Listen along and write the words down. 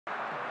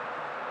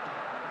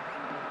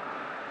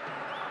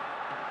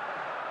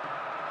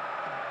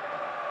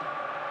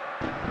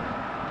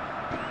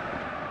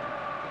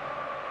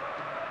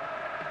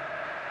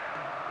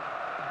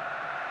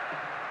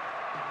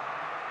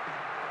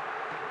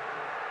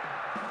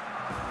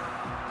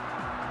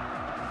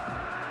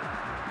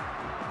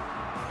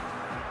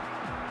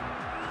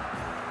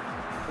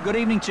Good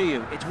evening to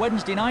you. It's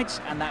Wednesday night,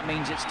 and that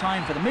means it's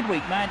time for the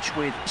midweek match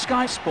with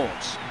Sky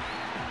Sports.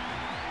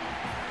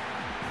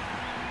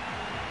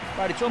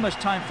 Right, it's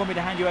almost time for me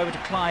to hand you over to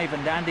Clive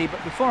and Andy,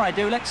 but before I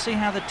do, let's see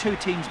how the two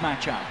teams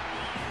match up.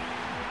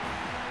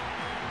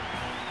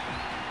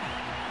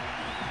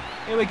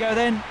 Here we go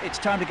then. It's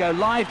time to go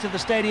live to the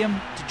stadium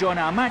to join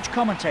our match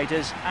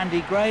commentators,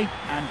 Andy Gray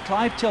and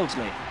Clive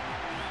Tilsley.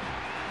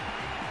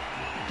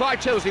 Clive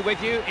Tilsley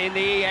with you in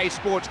the EA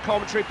Sports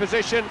commentary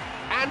position.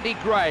 Andy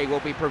Gray will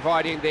be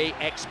providing the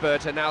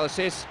expert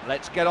analysis.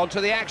 Let's get on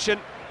to the action.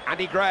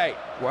 Andy Gray.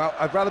 Well,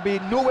 I'd rather be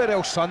nowhere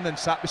else, son, than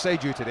sat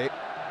beside you today.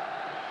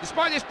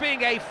 Despite this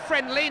being a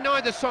friendly,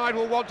 neither side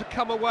will want to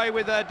come away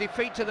with a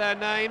defeat to their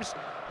names.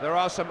 There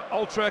are some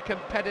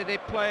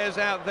ultra-competitive players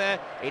out there.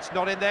 It's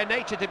not in their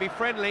nature to be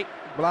friendly.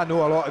 Well, I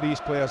know a lot of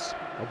these players.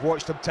 I've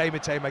watched them time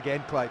and time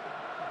again, Clive.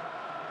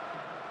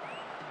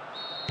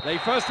 The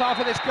first half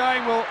of this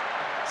game will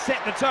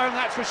set the tone,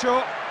 that's for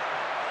sure.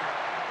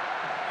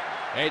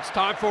 It's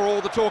time for all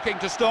the talking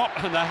to stop,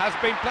 and there has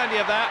been plenty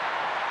of that.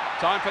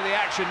 Time for the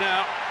action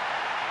now.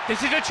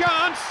 This is a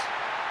chance.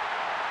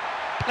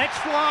 Let's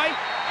fly.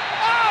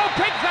 Oh,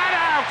 pick that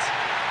out!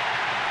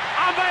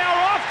 And they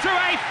are off to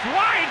a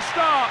flying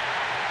start.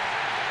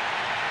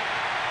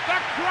 The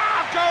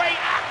crowd going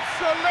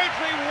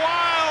absolutely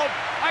wild.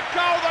 A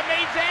goal that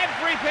means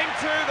everything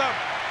to them.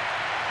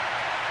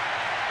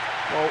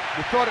 Well,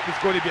 we thought it was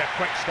going to be a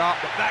quick start,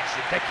 but that's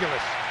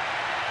ridiculous.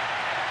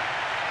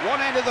 One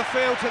end of the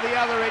field to the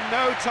other in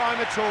no time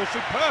at all.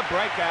 Superb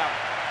breakout.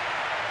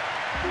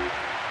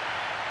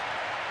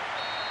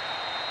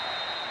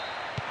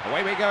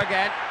 Away we go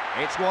again.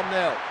 It's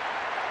 1-0.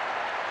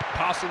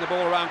 Passing the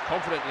ball around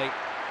confidently.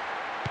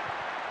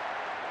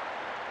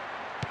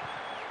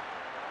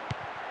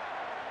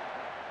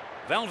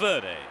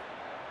 Valverde.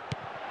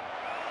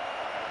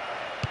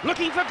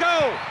 Looking for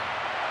goal.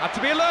 Have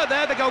to be alert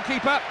there, the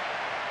goalkeeper.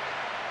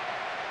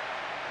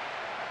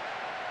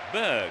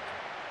 Berg.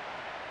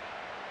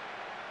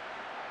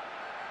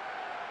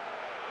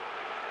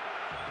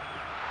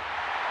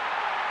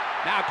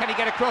 Now, can he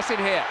get across in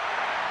here?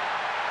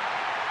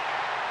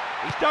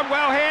 He's done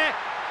well here.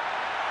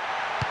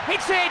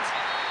 Hits it!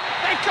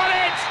 They've got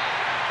it!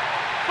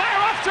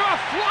 They're off to a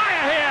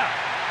flyer here!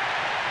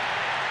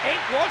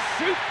 It was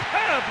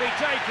superbly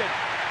taken.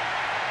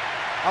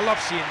 I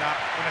love seeing that,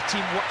 when a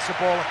team whips the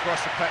ball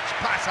across the pitch,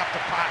 pass after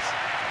pass,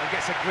 and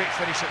gets a great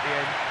finish at the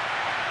end.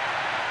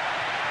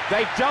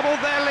 They've doubled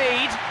their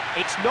lead.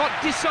 It's not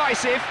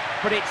decisive,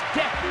 but it's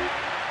definitely...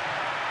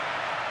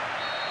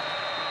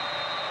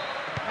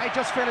 They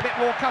just feel a bit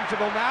more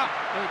comfortable now.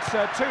 It's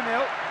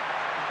 2-0.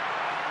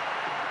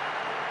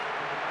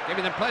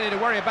 Giving them plenty to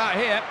worry about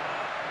here.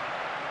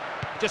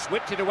 Just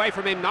whipped it away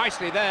from him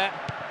nicely there.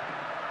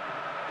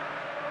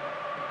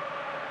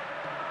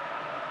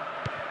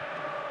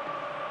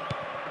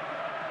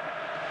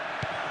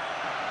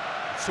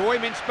 Saw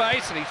him in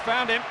space and he's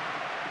found him.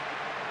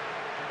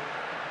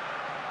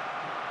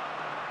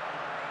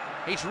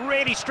 He's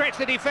really stretched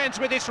the defence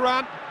with this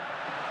run.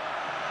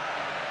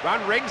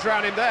 Run rings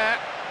round him there.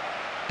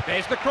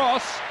 There's the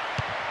cross.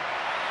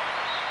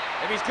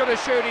 If he's going to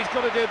shoot, he's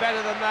got to do better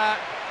than that.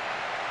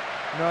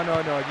 No,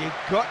 you've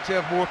got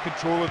to have more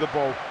control of the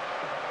ball.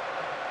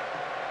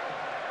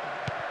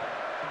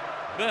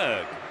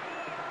 Berg.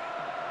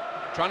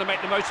 Trying to make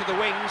the most of the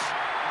wings.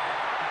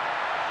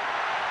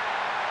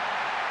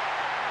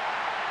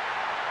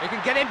 He can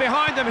get in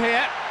behind them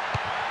here.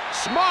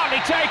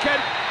 Smartly taken.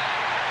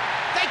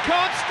 They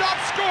can't stop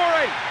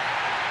scoring.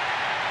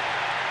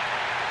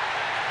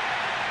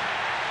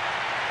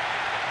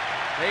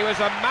 He was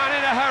a man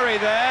in a hurry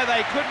there.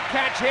 They couldn't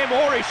catch him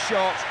or his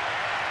shot.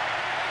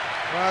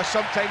 Well,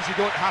 sometimes you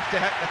don't have to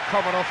hit the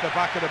cover off the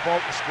back of the ball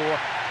to score.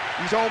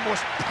 He's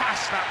almost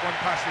passed that one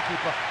past the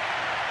keeper.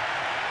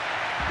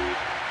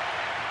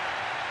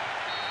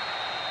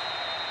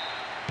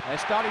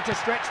 They're starting to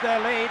stretch their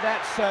lead.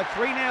 That's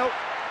 3-0.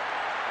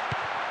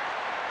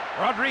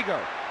 Rodrigo.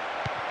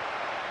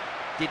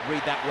 Did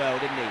read that well,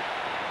 didn't he?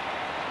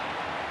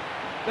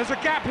 There's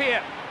a gap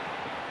here.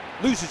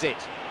 Loses it.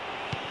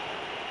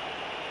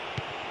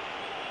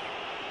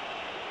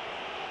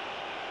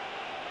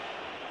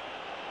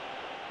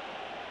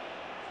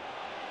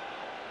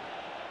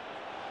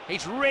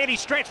 He's really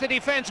stretched the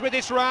defence with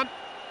this run.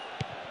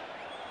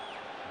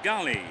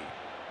 Gali.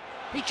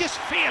 He's just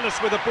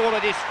fearless with the ball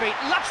at his feet.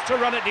 Loves to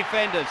run at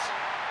defenders.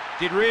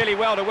 Did really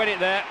well to win it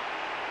there.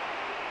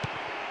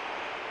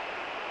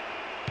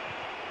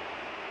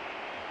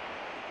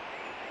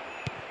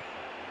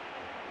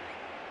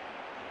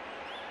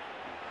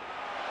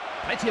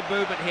 Plenty of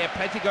movement here,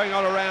 plenty going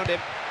on around him.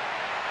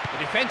 The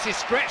defence is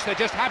stretched, they're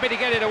just happy to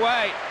get it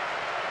away.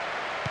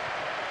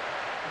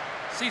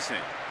 Cisse.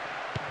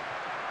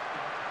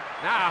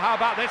 Now, how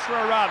about this for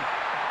a run?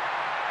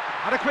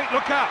 Had a quick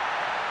look up.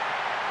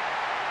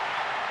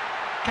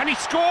 Can he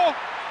score?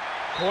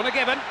 Corner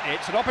given,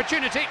 it's an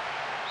opportunity.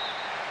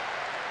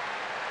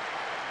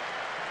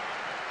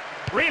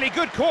 Really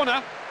good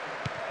corner.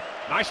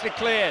 Nicely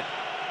cleared.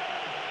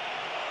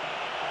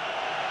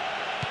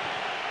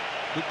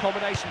 Good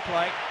combination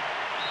play.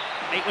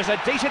 It was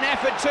a decent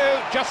effort too,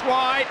 just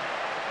wide.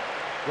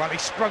 Well, he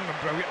sprung them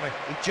brilliantly.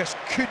 He just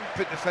couldn't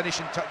put the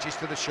finishing touches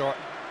to the shot.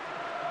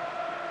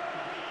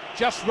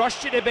 Just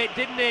rushed it a bit,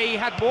 didn't he? He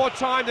had more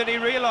time than he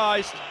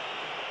realised.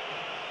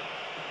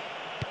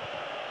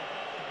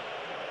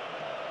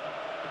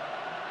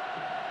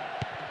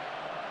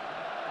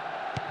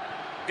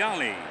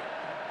 Gully.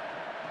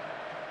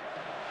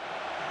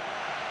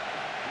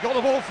 Got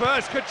the ball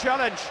first, good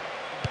challenge.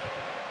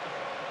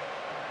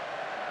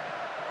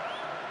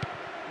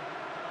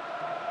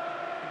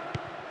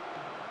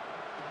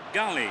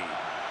 Gully.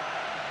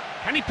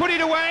 Can he put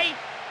it away?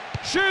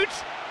 Shoot!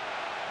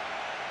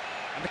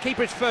 And the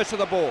keeper is first to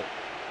the ball.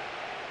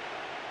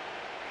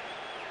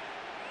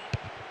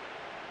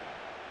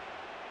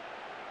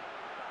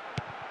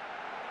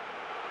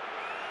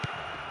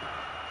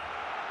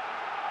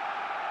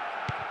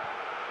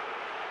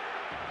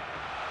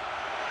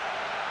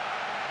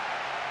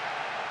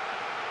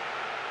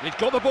 He's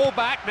got the ball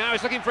back, now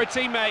he's looking for a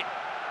teammate.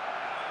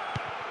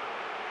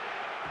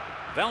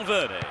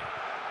 Valverde.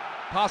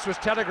 Pass was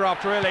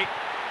telegraphed, really.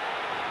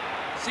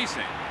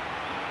 Cisse.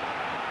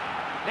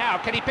 Now,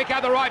 can he pick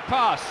out the right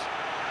pass?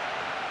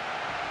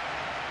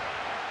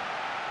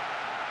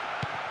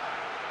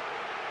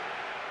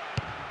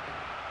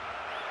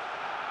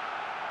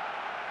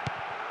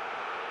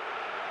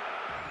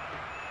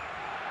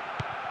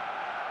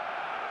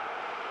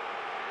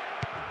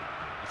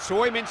 He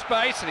saw him in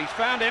space and he's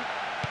found him.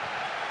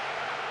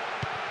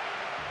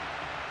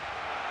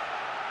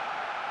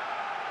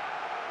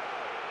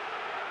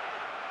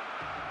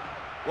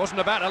 Wasn't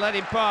about to let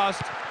him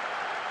past.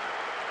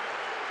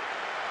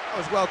 That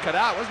was well cut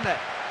out, wasn't it?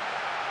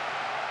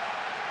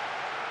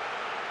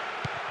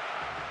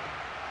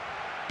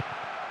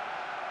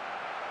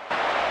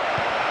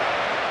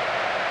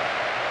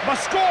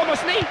 Must score,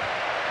 mustn't he?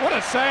 What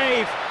a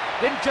save!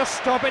 Didn't just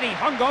stop it, he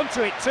hung on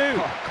to it too.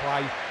 Oh,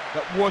 Clive,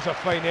 that was a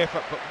fine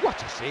effort, but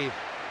what a save.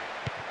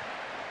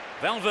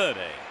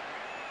 Valverde.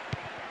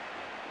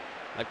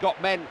 They've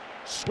got men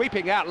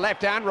sweeping out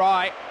left and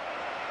right.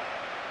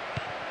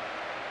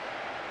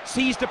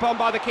 Seized upon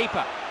by the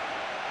keeper.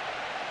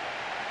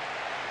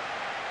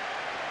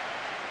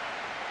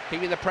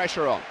 Keeping the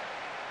pressure on.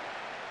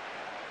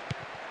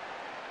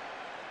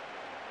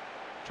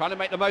 Trying to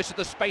make the most of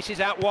the spaces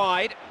out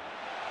wide.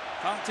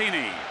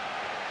 Tartini.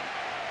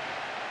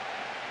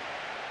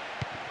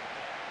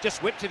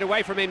 Just whipped it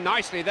away from him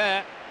nicely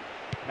there.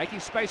 Making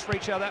space for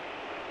each other.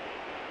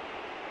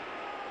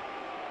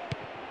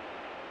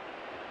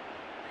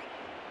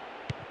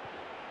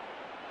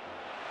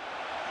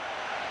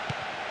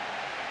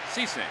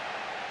 Cisse.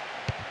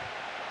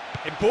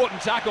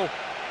 Important tackle.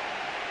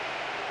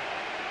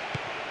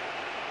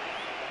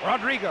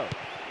 Rodrigo.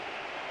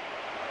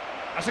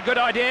 That's a good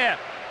idea.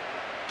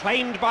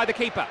 Claimed by the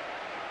keeper.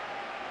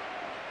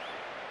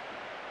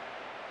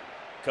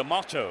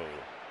 Camacho.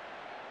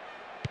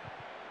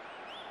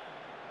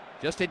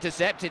 Just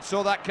intercepted,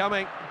 saw that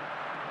coming.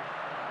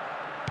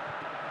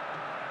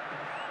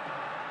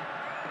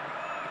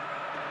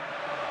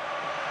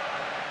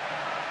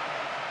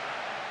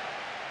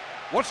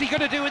 What's he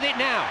going to do with it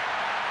now?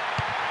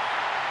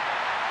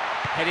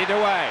 Headed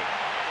away.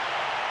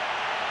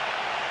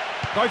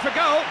 Going for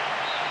goal.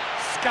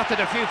 Scattered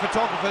a few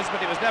photographers,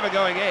 but it was never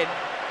going in.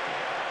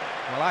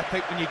 Well, I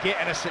think when you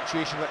get in a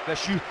situation like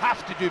this, you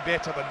have to do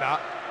better than that.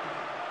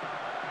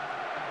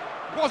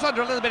 Was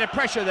under a little bit of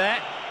pressure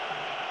there.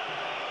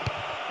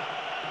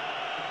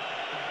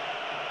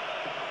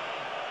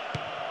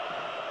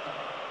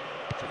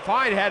 It's a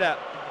fine header.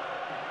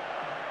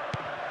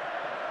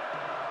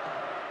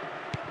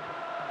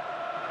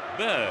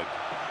 Berg.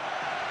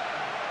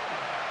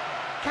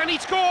 Can he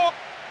score?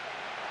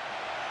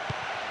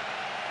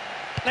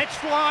 Let's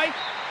fly.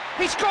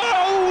 He scored!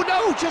 Oh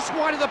no, just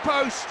wide of the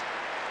post.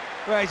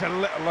 Well, he's a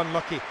little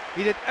unlucky.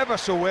 He did ever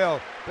so well,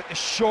 but the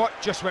shot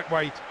just went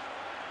wide.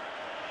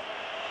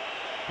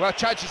 Well,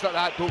 chances like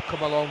that don't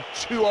come along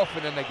too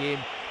often in the game,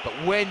 but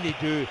when they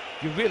do,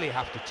 you really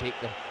have to take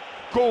them.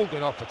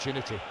 Golden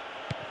opportunity.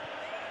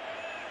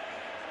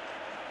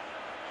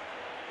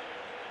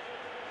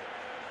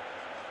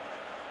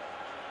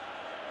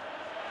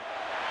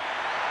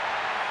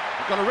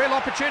 Got a real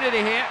opportunity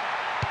here.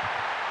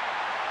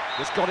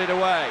 Just got it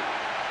away.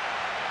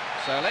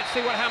 So let's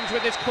see what happens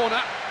with this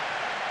corner.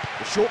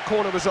 The short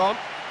corner was on.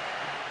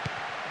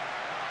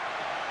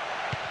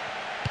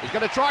 He's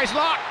going to try his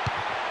luck.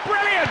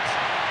 Brilliant!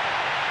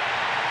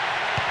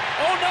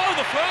 Oh no,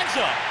 the flag's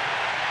up.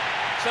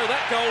 So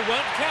that goal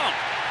won't count.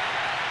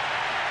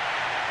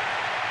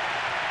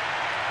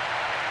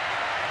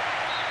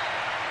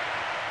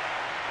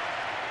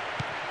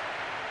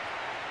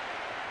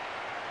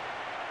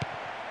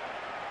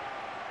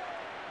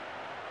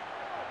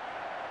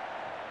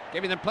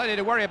 Giving them plenty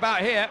to worry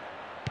about here.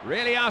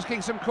 Really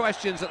asking some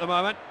questions at the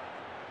moment.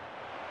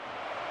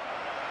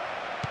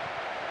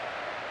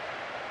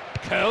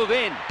 Curled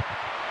in.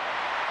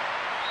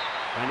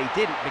 And he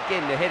didn't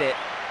begin to hit it.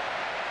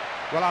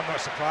 Well, I'm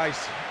not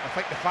surprised. I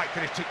think the fact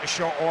that he took the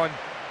shot on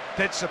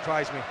did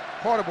surprise me.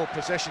 Horrible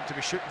position to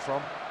be shooting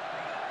from.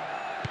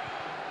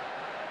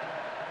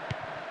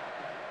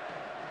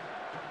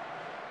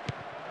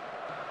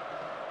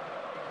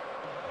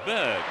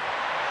 Berg.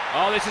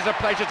 Oh, this is a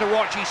pleasure to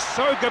watch. He's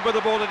so good with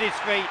the ball at his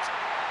feet.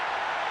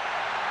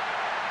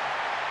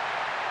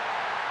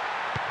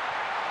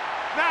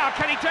 Now,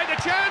 can he take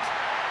the chance?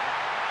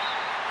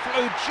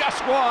 Flew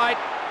just wide.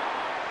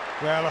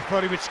 Well, I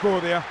thought he would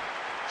score there.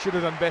 Should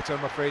have done better,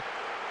 I'm afraid.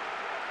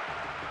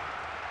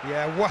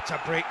 Yeah, what a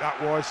break that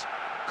was.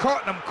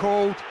 Caught him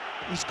cold.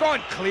 He's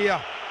gone clear.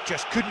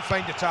 Just couldn't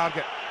find the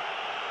target.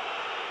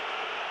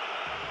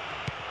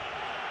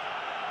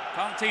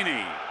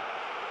 Contini.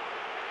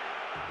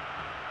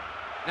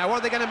 Now, what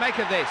are they going to make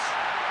of this?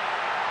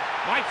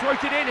 Might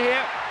float it in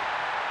here.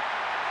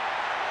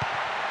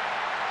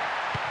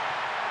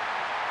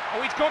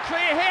 Oh, he's got clear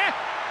here.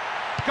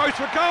 Goes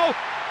for goal.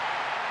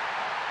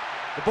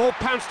 The ball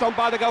pounced on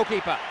by the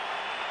goalkeeper.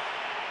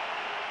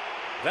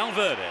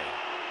 Valverde.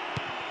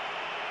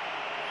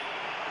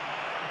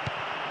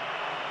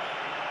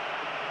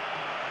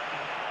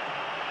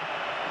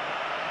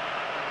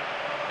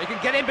 He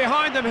can get in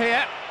behind them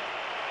here.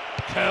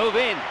 Curled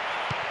in.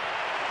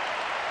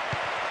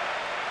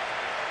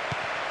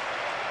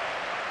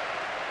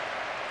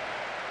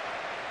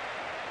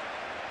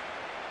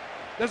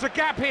 There's a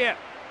gap here.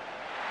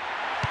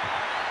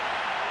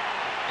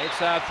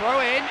 It's a throw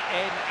in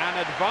an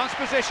advanced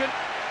position.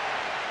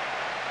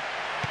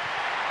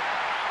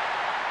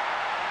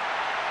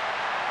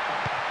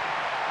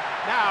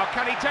 Now,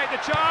 can he take the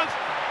chance?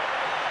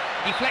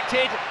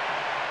 Deflected.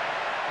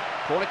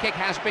 Corner kick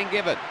has been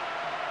given.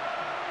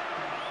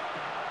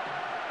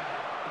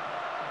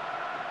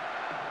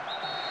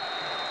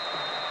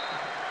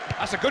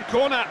 That's a good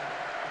corner.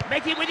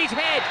 Make it with his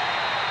head.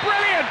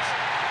 Brilliant!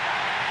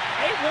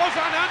 It was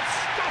an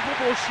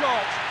unstoppable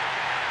shot.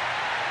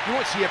 You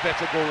won't see a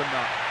better goal than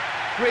that.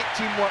 Great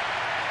teamwork,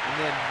 and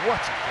then what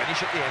a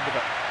finish at the end of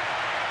it.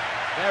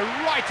 They're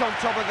right on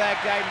top of their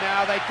game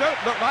now. They don't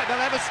look like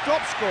they'll ever stop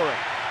scoring.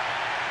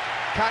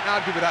 Can't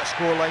argue with that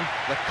scoreline.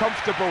 They're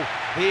comfortable.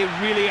 They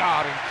really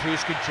are in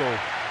cruise control.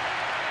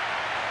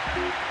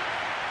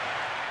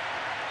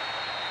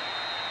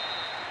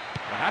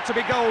 There had to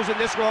be goals in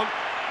this one.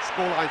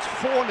 Scoreline's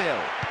 4-0.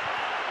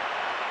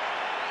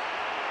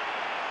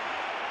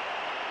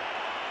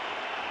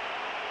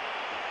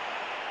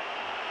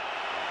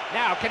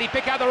 Now, can he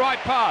pick out the right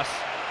pass?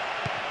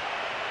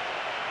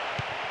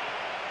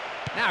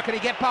 Now, can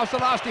he get past the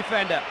last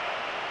defender?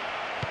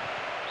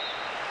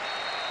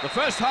 The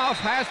first half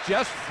has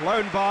just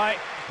flown by.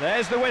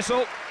 There's the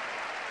whistle.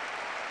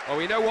 Well,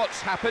 we know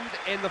what's happened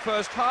in the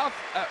first half.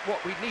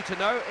 What we need to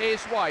know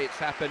is why it's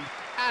happened.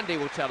 Andy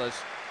will tell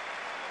us.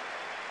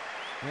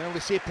 Well,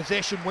 they say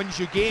possession wins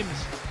you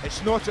games.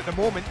 It's not at the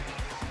moment.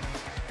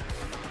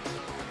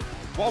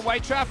 One-way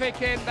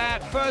traffic in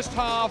that first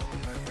half.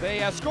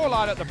 The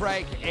scoreline at the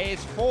break is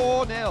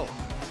 4-0.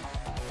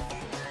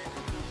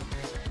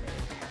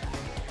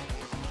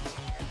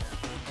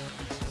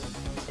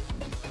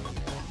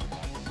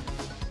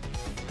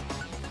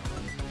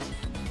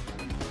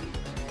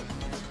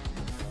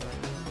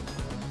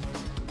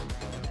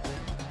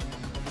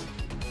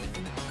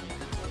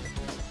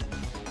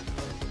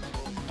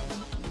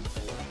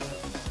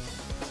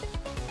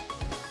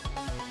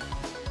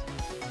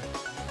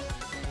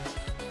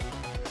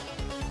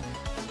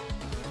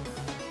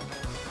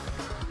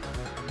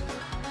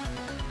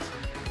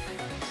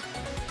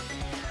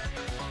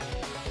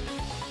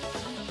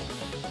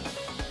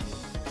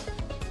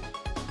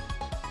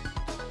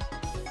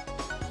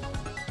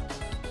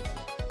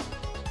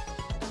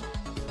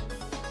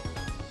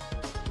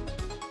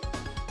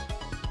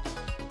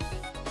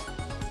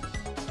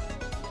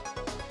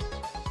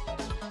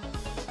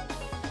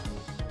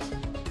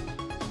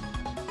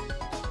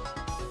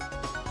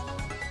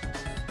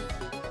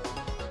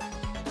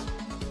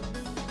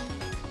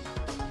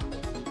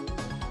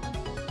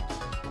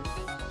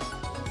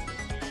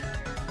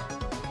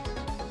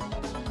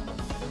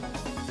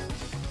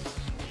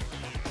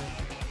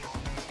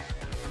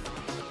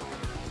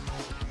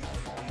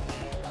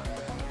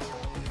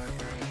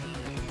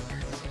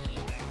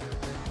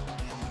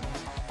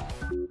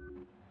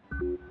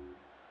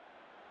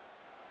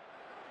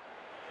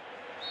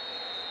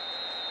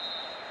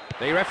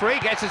 The referee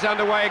gets us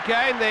underway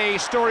again. The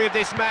story of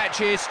this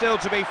match is still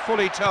to be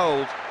fully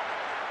told.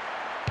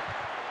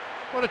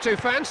 One or two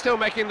fans still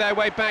making their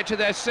way back to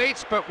their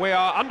seats, but we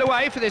are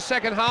underway for this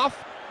second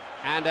half,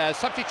 and a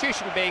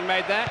substitution being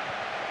made there.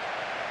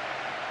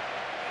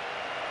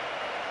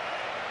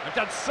 They've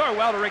done so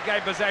well to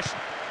regain possession.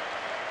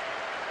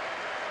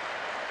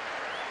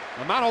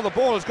 The man on the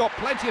ball has got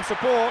plenty of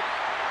support.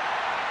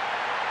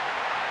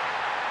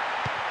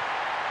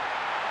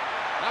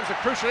 That was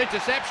a crucial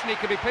interception. He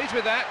can be pleased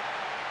with that.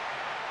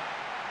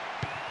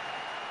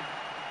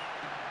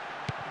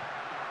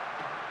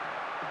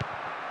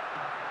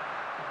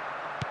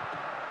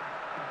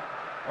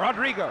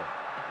 Rodrigo.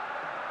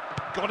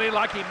 Got in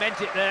like he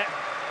meant it there.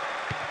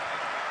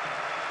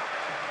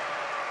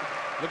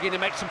 Looking to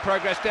make some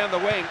progress down the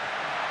wing.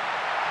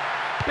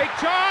 Big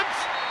chance!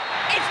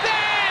 It's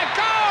there!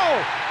 Goal!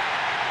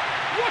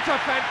 What a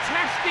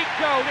fantastic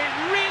goal, it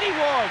really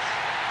was!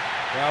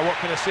 Well, what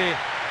can I say?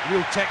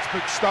 Real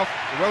textbook stuff,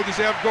 a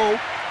well-deserved goal.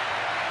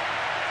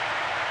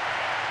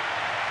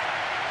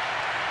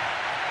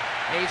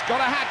 He's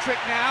got a hat-trick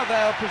now.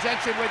 They'll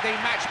present him with the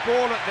match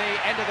ball at the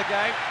end of the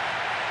game.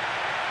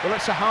 Well,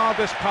 it's the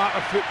hardest part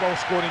of football,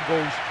 scoring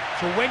goals.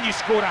 So when you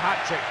score a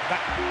hat-trick, that...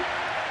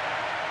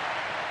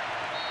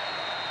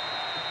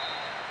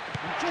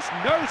 And just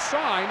no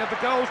sign of the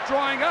goals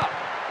drying up.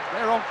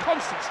 They're on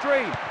constant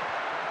stream.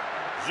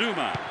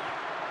 Zuma.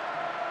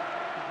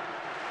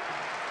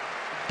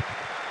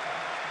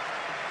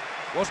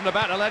 Wasn't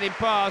about to let him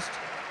past.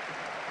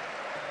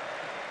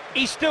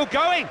 He's still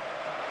going.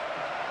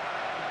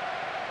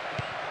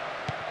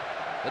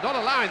 They're not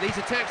allowing these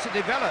attacks to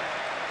develop.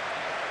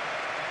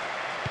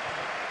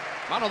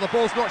 Man on the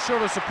ball's not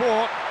sure of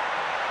support.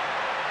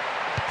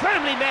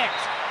 Firmly met.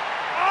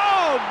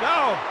 Oh,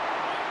 no!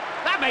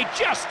 That may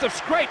just have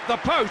scraped the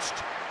post.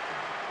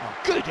 Oh,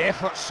 good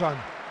effort, son.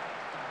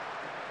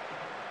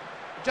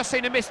 Just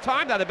seemed to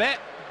mistime that a bit.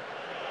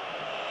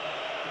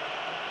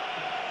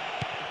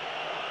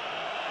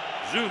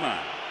 Zuma.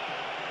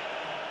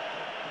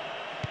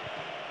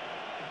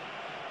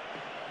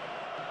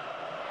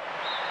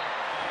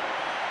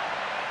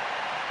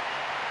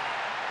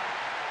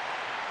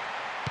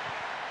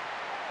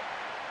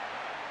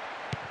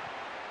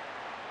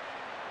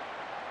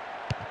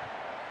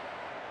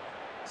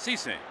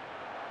 Cisse.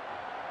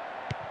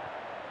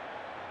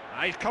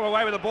 He's come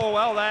away with the ball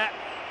well there.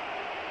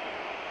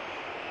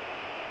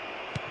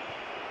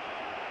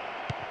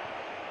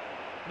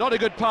 Not a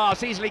good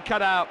pass, easily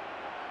cut out.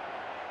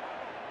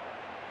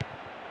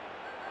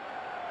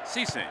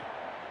 Cisse.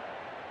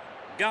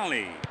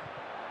 Gali.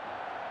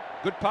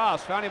 Good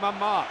pass, found him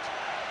unmarked.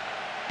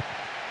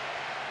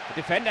 The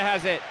defender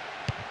has it.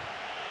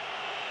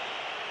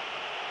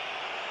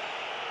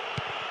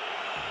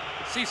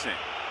 Cisse.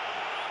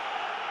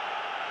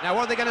 Now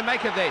what are they going to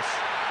make of this?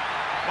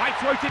 Might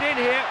float it in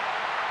here.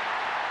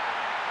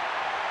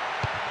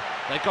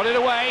 They got it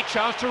away,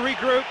 chance to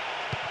regroup.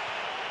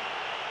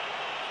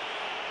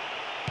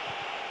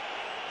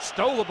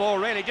 Stole the ball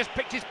really, just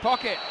picked his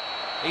pocket.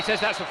 He says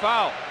that's a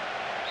foul.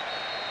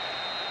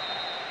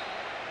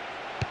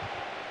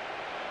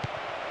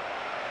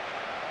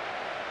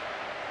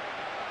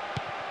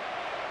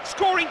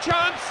 Scoring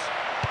chance.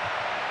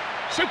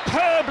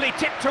 Superbly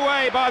tipped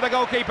away by the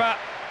goalkeeper.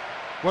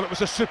 Well, it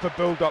was a super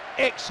build-up,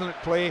 excellent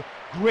play,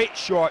 great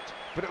shot,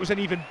 but it was an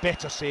even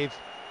better save.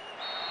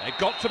 They've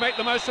got to make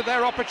the most of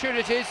their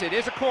opportunities. It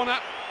is a corner.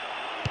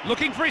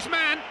 Looking for his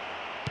man.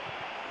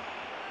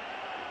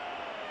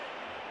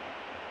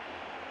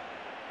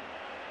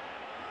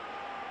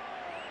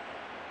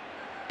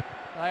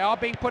 They are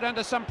being put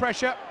under some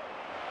pressure.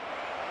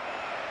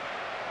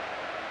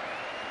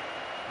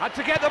 Had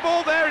to get the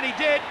ball there, and he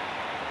did.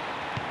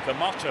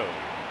 Tomato.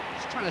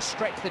 He's trying to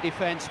stretch the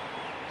defence.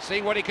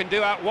 Seeing what he can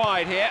do out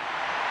wide here.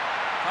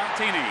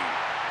 Martini.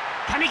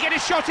 Can he get a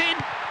shot in?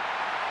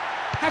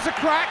 Has a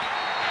crack.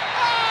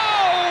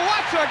 Oh,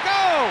 what a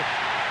goal!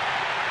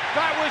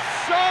 That was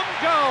some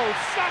goal,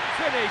 some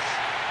finish.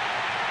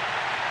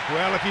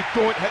 Well, if you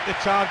don't hit the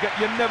target,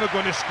 you're never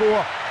going to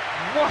score.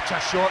 What a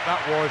shot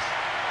that was.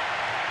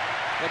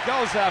 The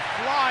goals are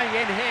flying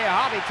in here,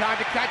 hardly time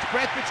to catch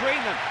breath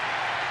between them.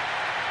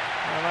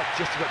 Well, that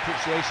just about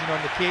puts the icing on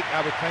the cake,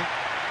 I would think.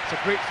 It's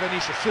a great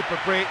finish, a super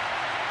break,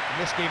 and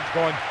this game's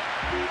gone.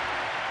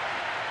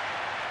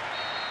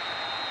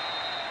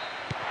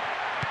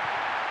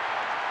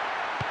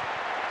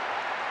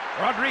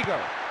 Rodrigo.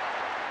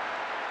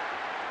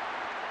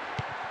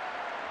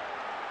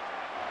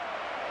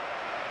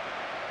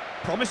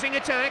 Promising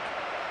attack.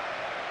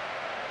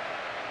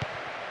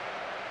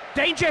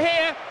 Danger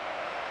here.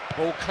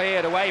 Ball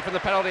cleared away from the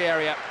penalty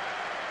area.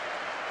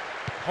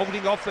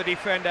 Holding off the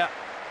defender.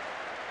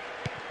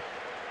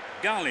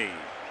 Gali.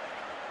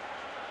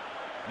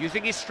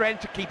 Using his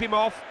strength to keep him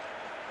off.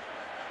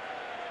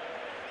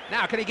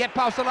 Now, can he get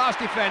past the last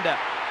defender?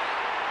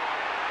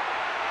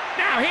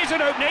 Now, here's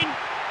an opening.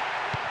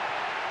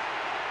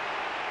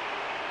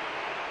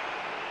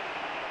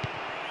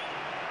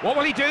 What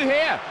will he do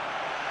here?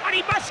 And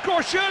he must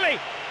score, surely.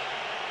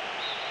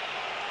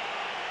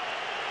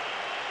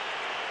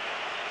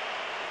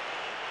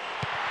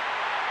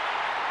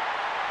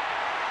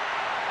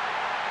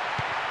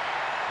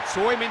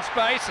 Saw him in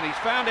space and he's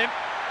found him.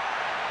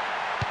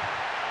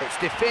 It's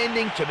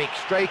defending to make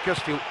strikers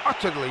feel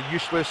utterly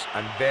useless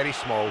and very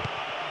small.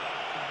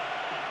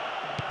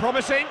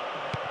 Promising.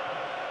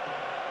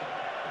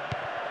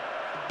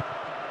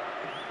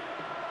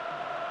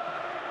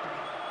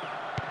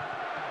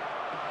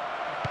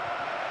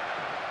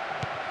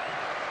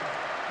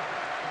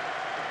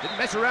 Didn't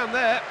mess around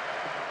there.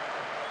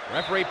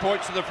 Referee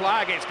points to the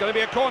flag, it's going to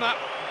be a corner.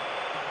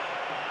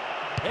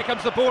 Here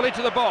comes the ball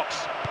into the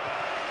box.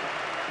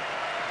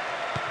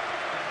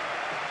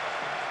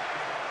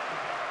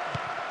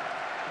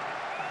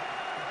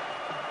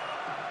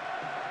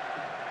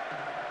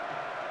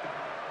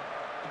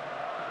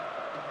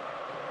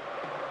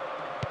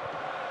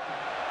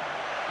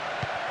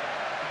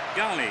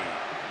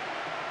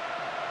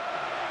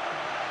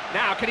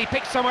 Now, can he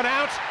pick someone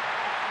out?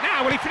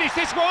 Now, will he finish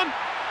this one?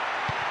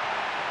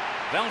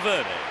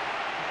 Valverde.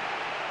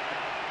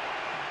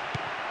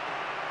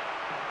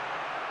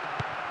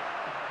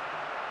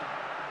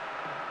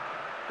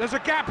 There's a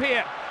gap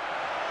here.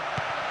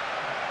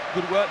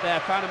 Good work there,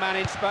 found a man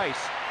in space.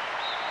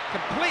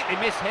 Completely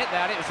mishit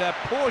that, it was a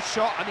poor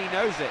shot and he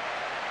knows it.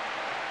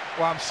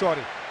 Well, I'm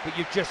sorry, but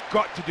you've just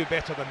got to do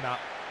better than that.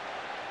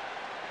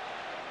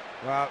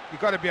 Well,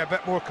 you've got to be a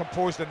bit more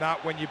composed than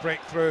that when you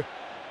break through.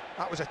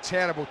 That was a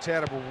terrible,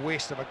 terrible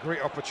waste of a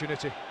great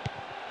opportunity.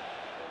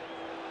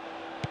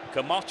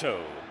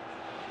 Camacho.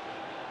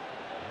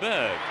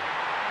 Berg.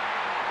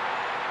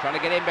 Trying to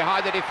get in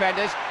behind the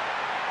defenders.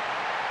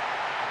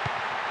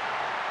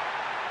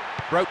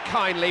 Broke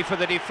kindly for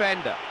the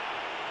defender.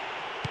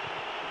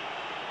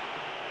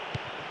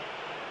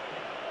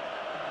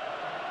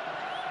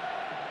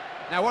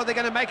 Now what are they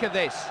going to make of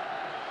this?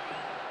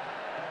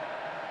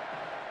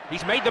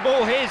 He's made the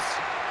ball his.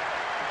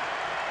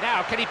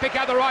 Now can he pick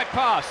out the right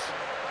pass?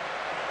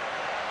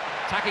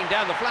 Attacking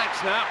down the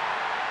flanks now.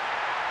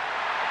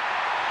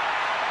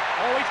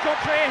 Oh, he's got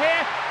clear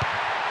here.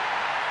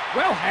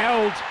 Well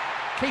held.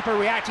 Keeper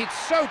reacted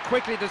so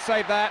quickly to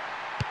save that.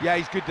 Yeah,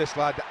 he's good, this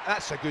lad.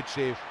 That's a good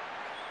save.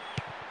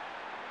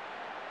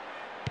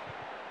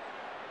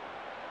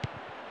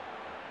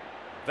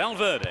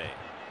 Valverde.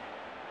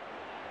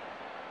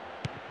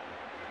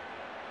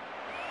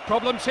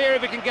 Problems here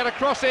if he can get a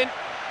cross in.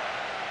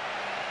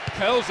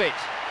 Curls it.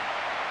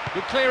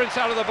 Good clearance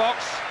out of the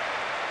box.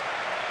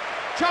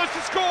 Chance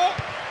to score.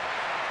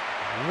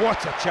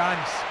 What a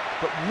chance,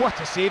 but what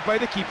a save by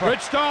the keeper.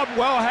 Good stop,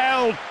 well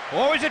held.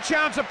 Always a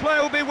chance a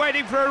player will be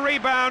waiting for a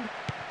rebound.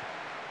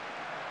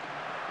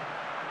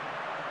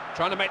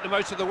 Trying to make the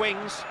most of the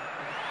wings.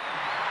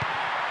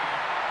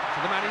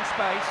 To the man in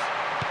space.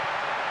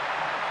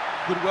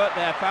 Good work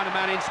there, found a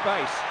man in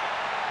space.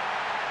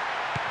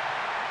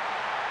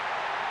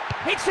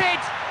 Hits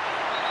it!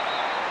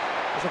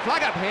 There's a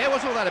flag up here,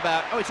 what's all that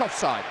about? Oh, it's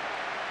offside.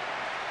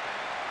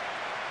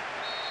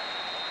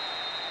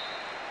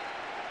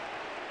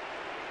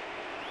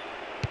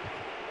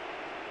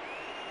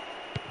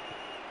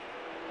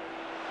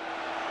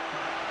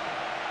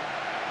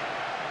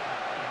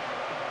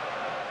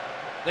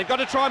 They've got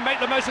to try and make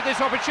the most of this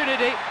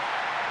opportunity.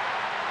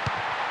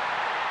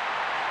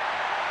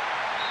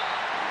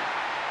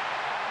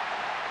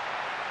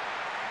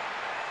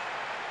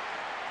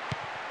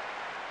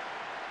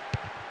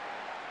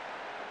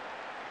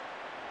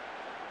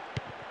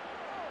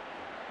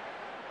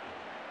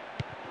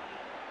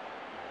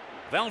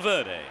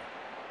 Valverde.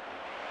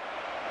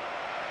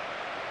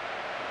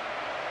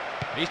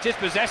 He's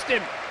dispossessed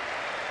him.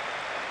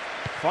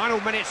 Final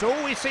minutes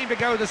always seem to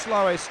go the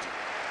slowest.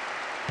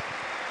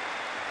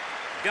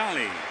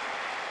 Gali.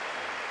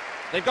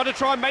 They've got to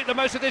try and make the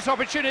most of this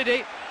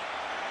opportunity.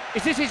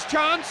 Is this his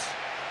chance?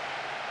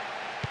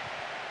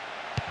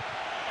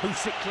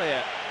 Hoops it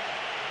clear.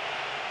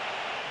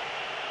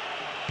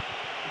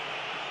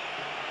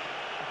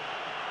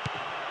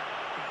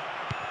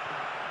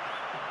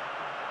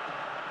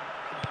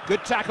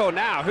 Good tackle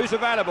now. Who's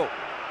available?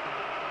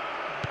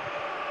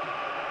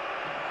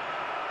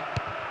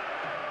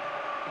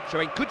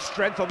 Showing good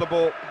strength on the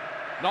ball.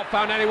 Not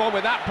found anyone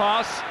with that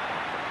pass.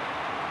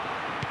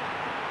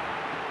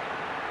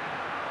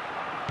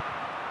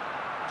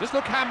 Just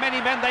look how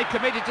many men they've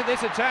committed to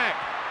this attack.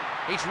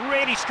 He's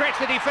really stretched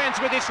the defence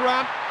with this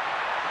run.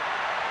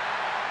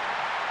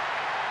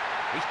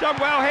 He's done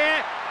well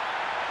here.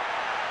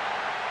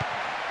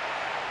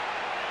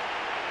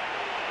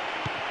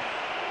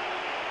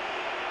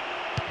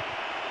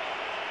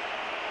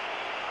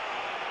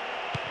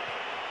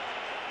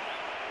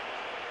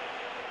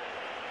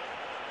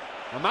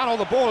 The man on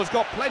the ball has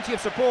got plenty of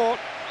support.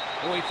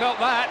 Oh, he felt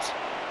that.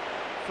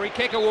 Free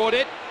kick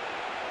awarded.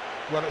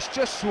 Well, it's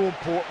just so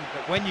important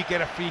that when you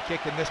get a free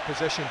kick in this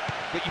position,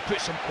 that you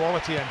put some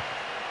quality in.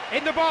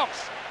 In the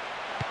box.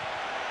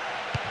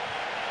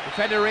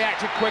 Defender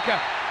reacted quicker.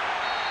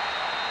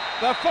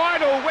 The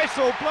final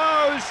whistle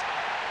blows.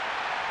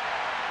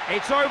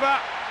 It's over,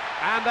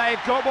 and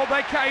they've got what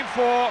they came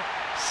for.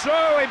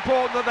 So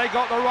important that they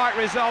got the right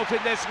result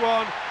in this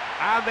one.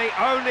 And the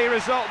only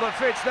result that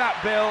fits that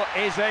bill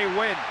is a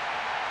win.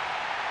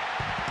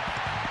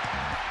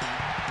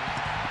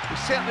 We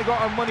certainly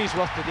got our money's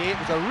worth today. It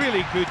was a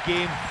really good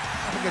game.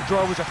 I think a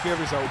draw was a fair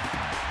result.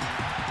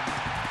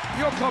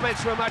 Your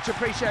comments were much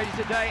appreciated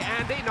today,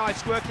 Andy.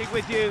 Nice working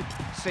with you.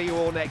 See you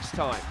all next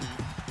time.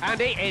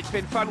 Andy, it's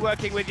been fun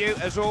working with you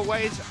as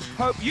always.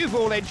 Hope you've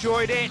all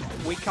enjoyed it.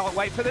 We can't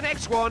wait for the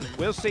next one.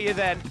 We'll see you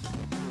then.